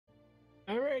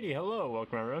Alrighty, hello,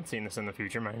 welcome everyone, seeing this in the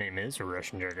future. My name is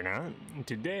Russian Juggernaut, and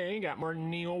today got more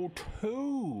Nioh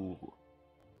 2!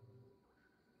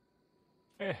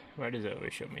 Why does it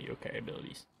always show me yokai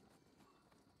abilities?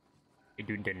 I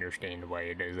don't understand why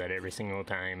it does that every single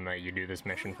time you do this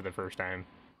mission for the first time.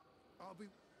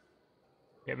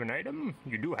 You have an item?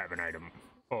 You do have an item.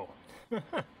 Oh.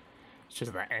 It's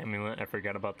just that amulet, I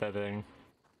forgot about that thing.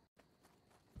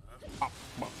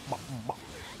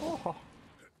 Oh.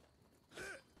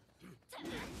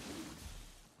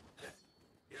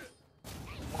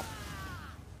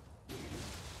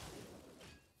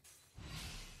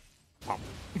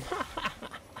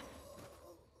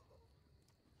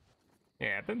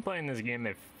 Yeah, I've been playing this game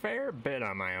a fair bit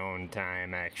on my own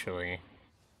time, actually.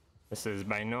 This is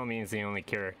by no means the only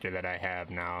character that I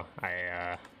have now.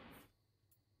 I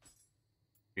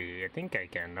think I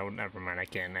can. Oh, never mind, I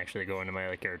can't actually go into my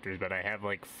other characters, but I have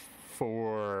like 4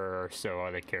 or so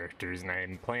other characters, and I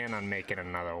plan on making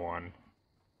another one.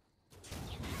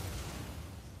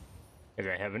 Because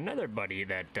I have another buddy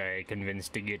that I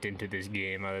convinced to get into this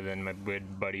game, other than my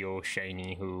good buddy old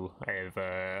Shiny, who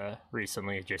I've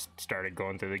recently just started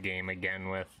going through the game again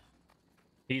with.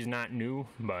 He's not new,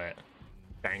 but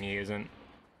Shiny isn't.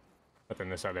 But then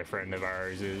this other friend of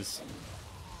ours is.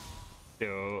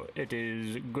 So it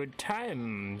is good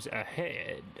times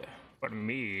ahead for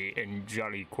me in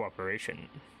jolly cooperation.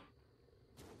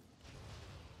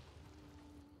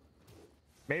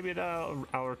 Maybe I'll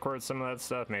record some of that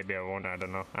stuff, maybe I won't, I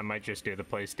don't know. I might just do the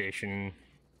PlayStation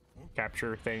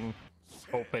capture thing.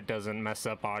 Hope it doesn't mess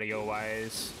up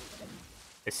audio-wise.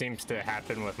 It seems to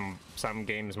happen with some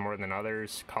games more than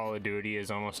others. Call of Duty is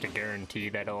almost a guarantee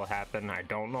that it'll happen. I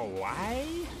don't know why,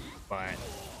 but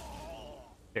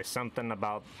there's something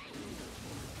about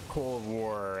Cold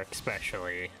War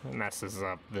especially messes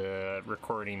up the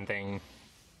recording thing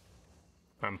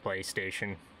on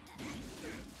PlayStation.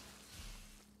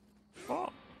 Oh,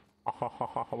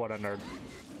 what a nerd.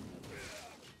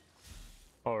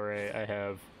 Alright, I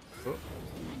have... Oh.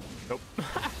 Nope.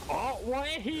 Oh, what?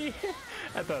 I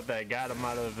thought that got him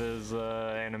out of his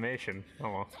animation.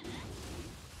 Oh well.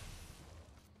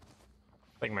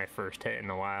 Like my first hit in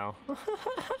a while.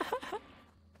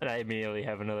 And I immediately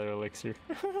have another elixir.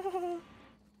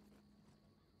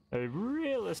 I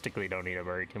realistically don't need to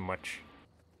worry too much.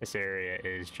 This area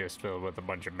is just filled with a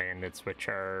bunch of bandits, which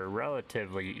are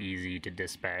relatively easy to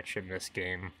dispatch in this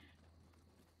game.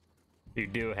 You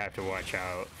do have to watch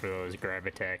out for those grab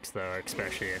attacks, though,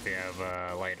 especially if you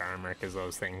have light armor, because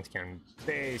those things can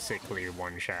basically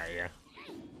one-shot you.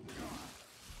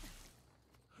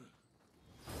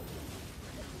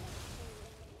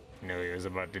 Knew he was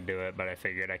about to do it, but I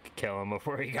figured I could kill him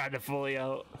before he got to fully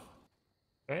out.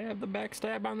 Do I have the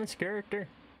backstab on this character?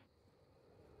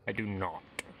 I do not.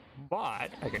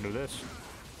 But I can do this.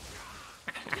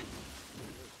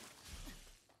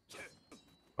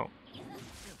 Oh.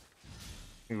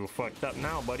 You fucked up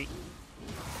now, buddy.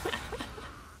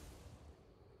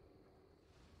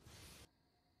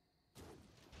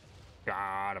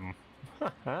 Got him.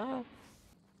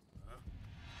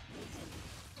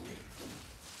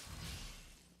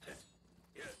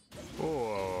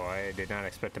 Oh, I did not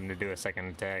expect him to do a second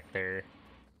attack there.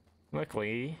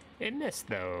 Luckily, it missed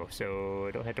though, so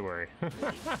I don't have to worry.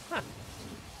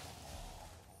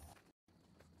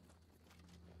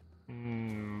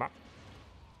 Bop.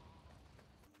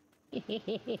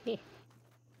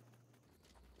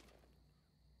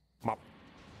 Bop.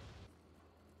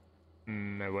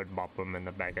 I would bop him in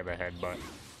the back of the head, but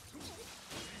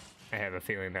I have a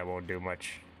feeling that won't do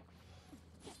much.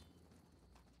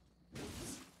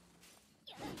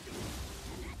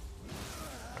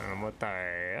 What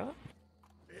the...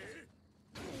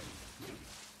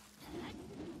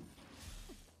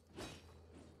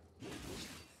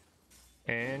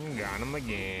 And got him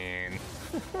again.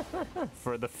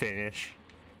 For the finish.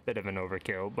 Bit of an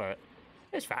overkill, but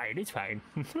it's fine, it's fine.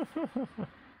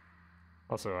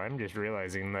 Also, I'm just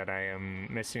realizing that I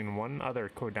am missing one other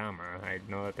Kodama. I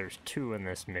know that there's 2 in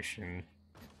this mission.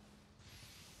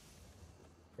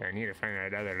 I need to find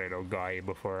that other little guy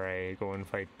before I go and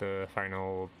fight the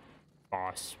final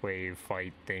boss wave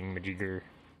fight thing, majigger.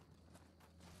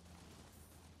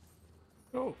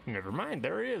 Oh, never mind,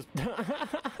 there he is.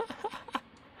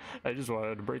 I just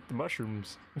wanted to break the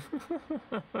mushrooms.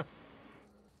 What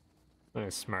a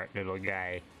smart little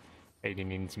guy.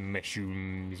 Hiding in some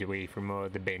mushrooms away from all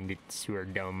the bandits who are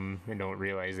dumb and don't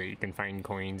realize that you can find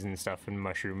coins and stuff in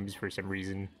mushrooms for some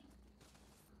reason.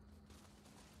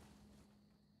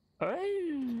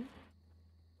 Hey!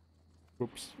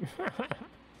 Oops.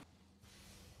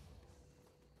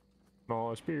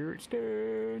 Small spirit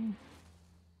stone.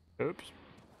 Oops.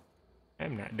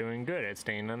 I'm not doing good at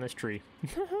staying on this tree.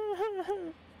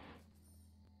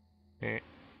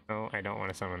 Oh, I don't want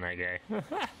to summon that guy.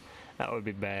 That would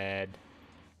be bad.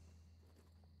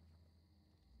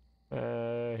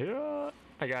 Yeah,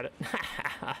 I got it.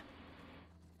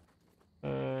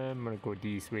 I'm gonna go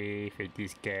this way, fight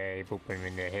this guy, poke him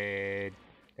in the head,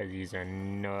 because he's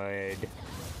annoyed.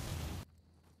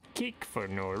 Kick for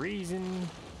no reason.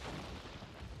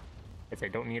 Guess I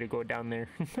don't need to go down there.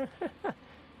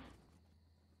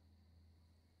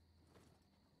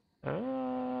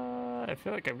 I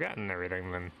feel like I've gotten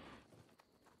everything then.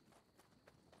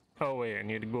 Oh wait, I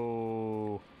need to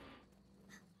go...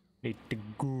 Need to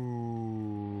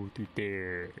go to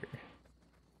there.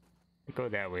 Go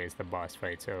that way is the boss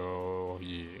fight, so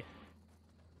yeah.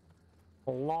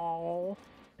 Hello,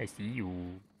 I see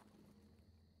you.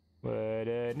 What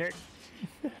a nerd.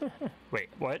 Wait,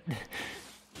 what?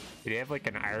 Did he have like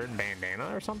an iron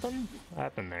bandana or something? What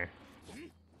happened there?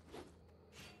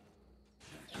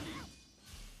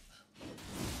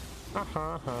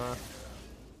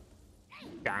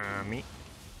 Got me.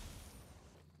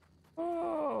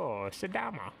 Oh,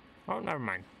 Sadama. Oh, never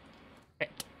mind.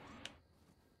 Pet.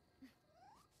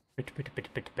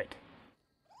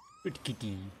 Good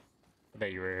kitty. I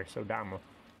thought you were Sodama.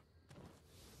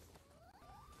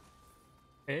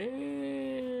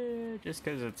 Just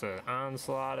because it's an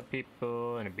onslaught of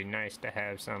people, and it'd be nice to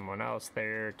have someone else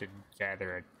there to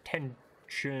gather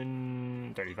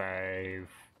attention. 35.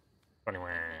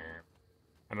 21.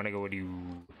 I'm gonna go with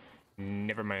you.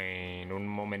 Never mind. Un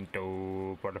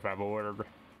momento, por favor.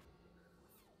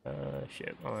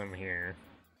 Shit, while I'm here.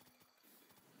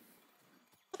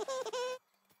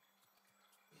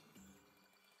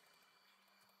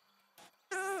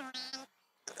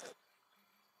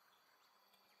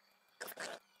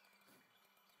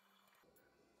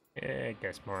 Yeah, I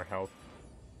guess more health.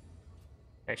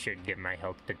 I should get my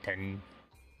health to 10.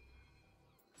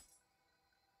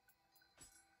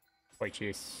 Which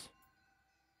is...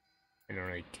 I don't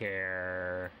really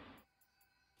care.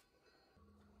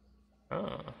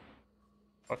 Oh.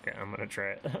 Okay, I'm gonna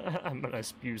try it. I'm gonna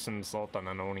spew some salt on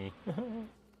an Oni.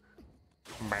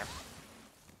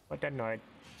 What annoyed.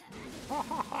 How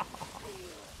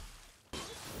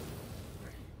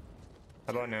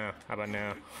about now? How about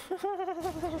now?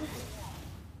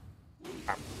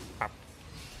 Up.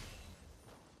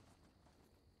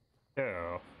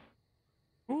 So.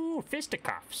 Ooh,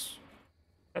 fisticuffs.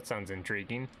 That sounds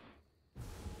intriguing.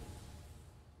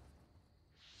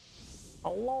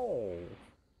 Hello.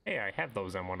 Hey, I have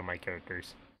those on one of my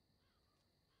characters.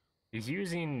 He's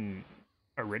using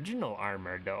original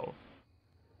armor though.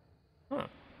 Huh. I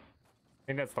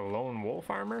think that's the lone wolf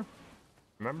armor.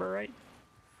 Remember right?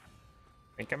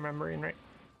 I think I'm remembering right.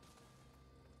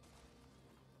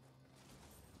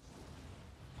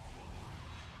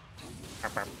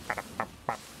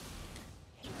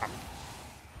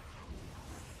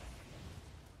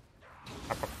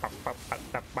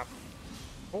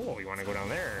 Oh, you want to go down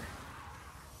there?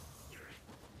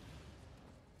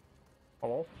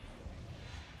 Hello?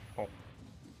 Oh.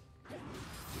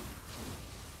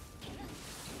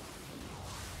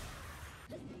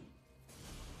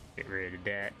 Get rid of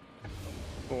that.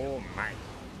 Oh my.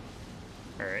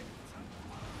 Alright.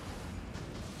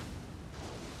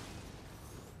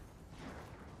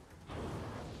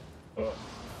 Oh.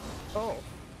 Oh.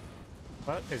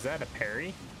 What? Is that a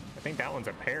parry? I think that one's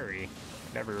a parry.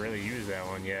 Never really used that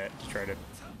one yet to try to,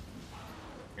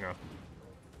 you know.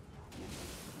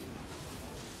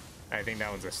 I think that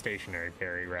one's a stationary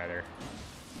parry rather,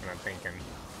 what I'm thinking.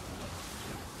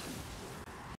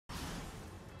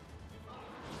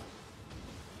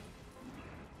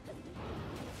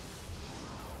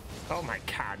 Oh my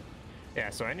god. Yeah,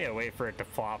 so I need to wait for it to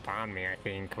flop on me, I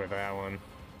think, with that one.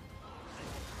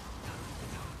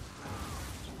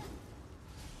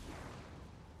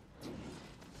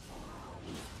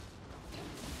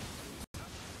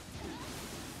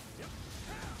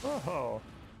 Oh.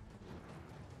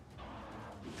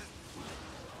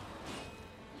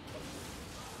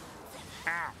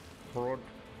 Ow. Road.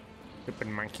 Stupid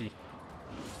monkey.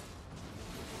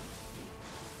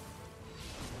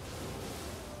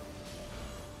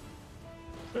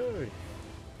 Hey.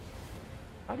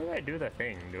 How do I do the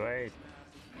thing? Do I...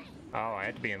 Oh, I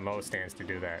had to be in low stance to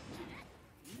do that.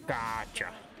 Gotcha.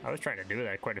 I was trying to do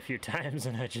that quite a few times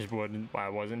and I just wasn't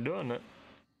doing it.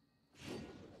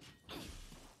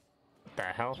 What the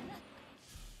hell?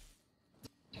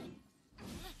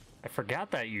 I forgot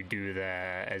that you do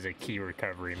that as a key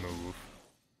recovery move.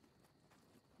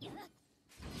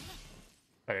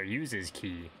 But it uses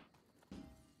key.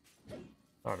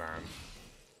 Hold on.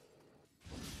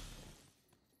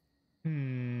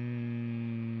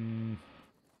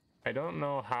 I don't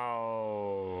know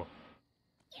how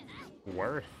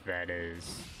worth that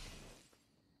is.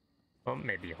 Oh,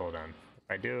 maybe, hold on. If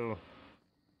I do...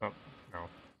 Oh, no.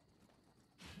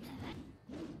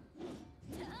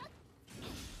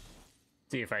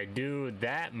 See, if I do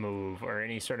that move, or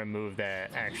any sort of move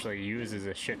that actually uses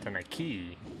a shit ton of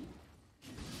ki,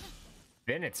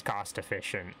 then it's cost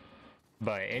efficient.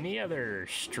 But any other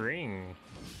string,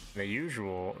 the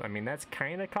usual, I mean, that's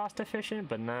kind of cost efficient,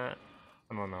 but not,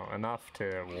 I don't know, enough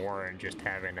to warrant just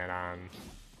having it on.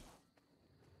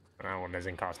 That one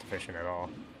isn't cost efficient at all.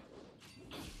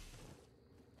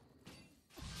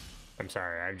 I'm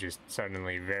sorry, I'm just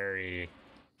suddenly very,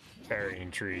 very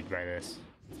intrigued by this.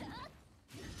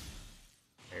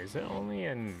 Is it only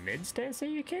in mid stance that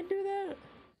you can't do that?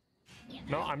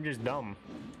 No, I'm just dumb.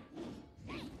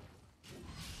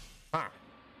 Huh.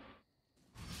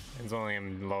 It's only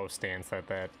in low stance that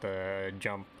that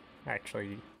jump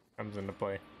actually comes into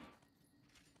play.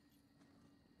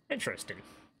 Interesting.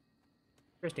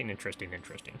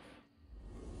 Interesting.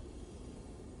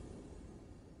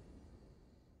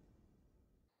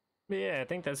 But yeah, I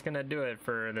think that's gonna do it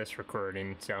for this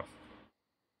recording, so.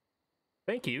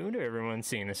 Thank you to everyone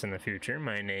seeing this in the future.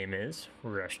 My name is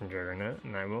Russian Juggernaut,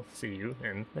 and I will see you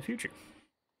in the future.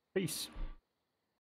 Peace.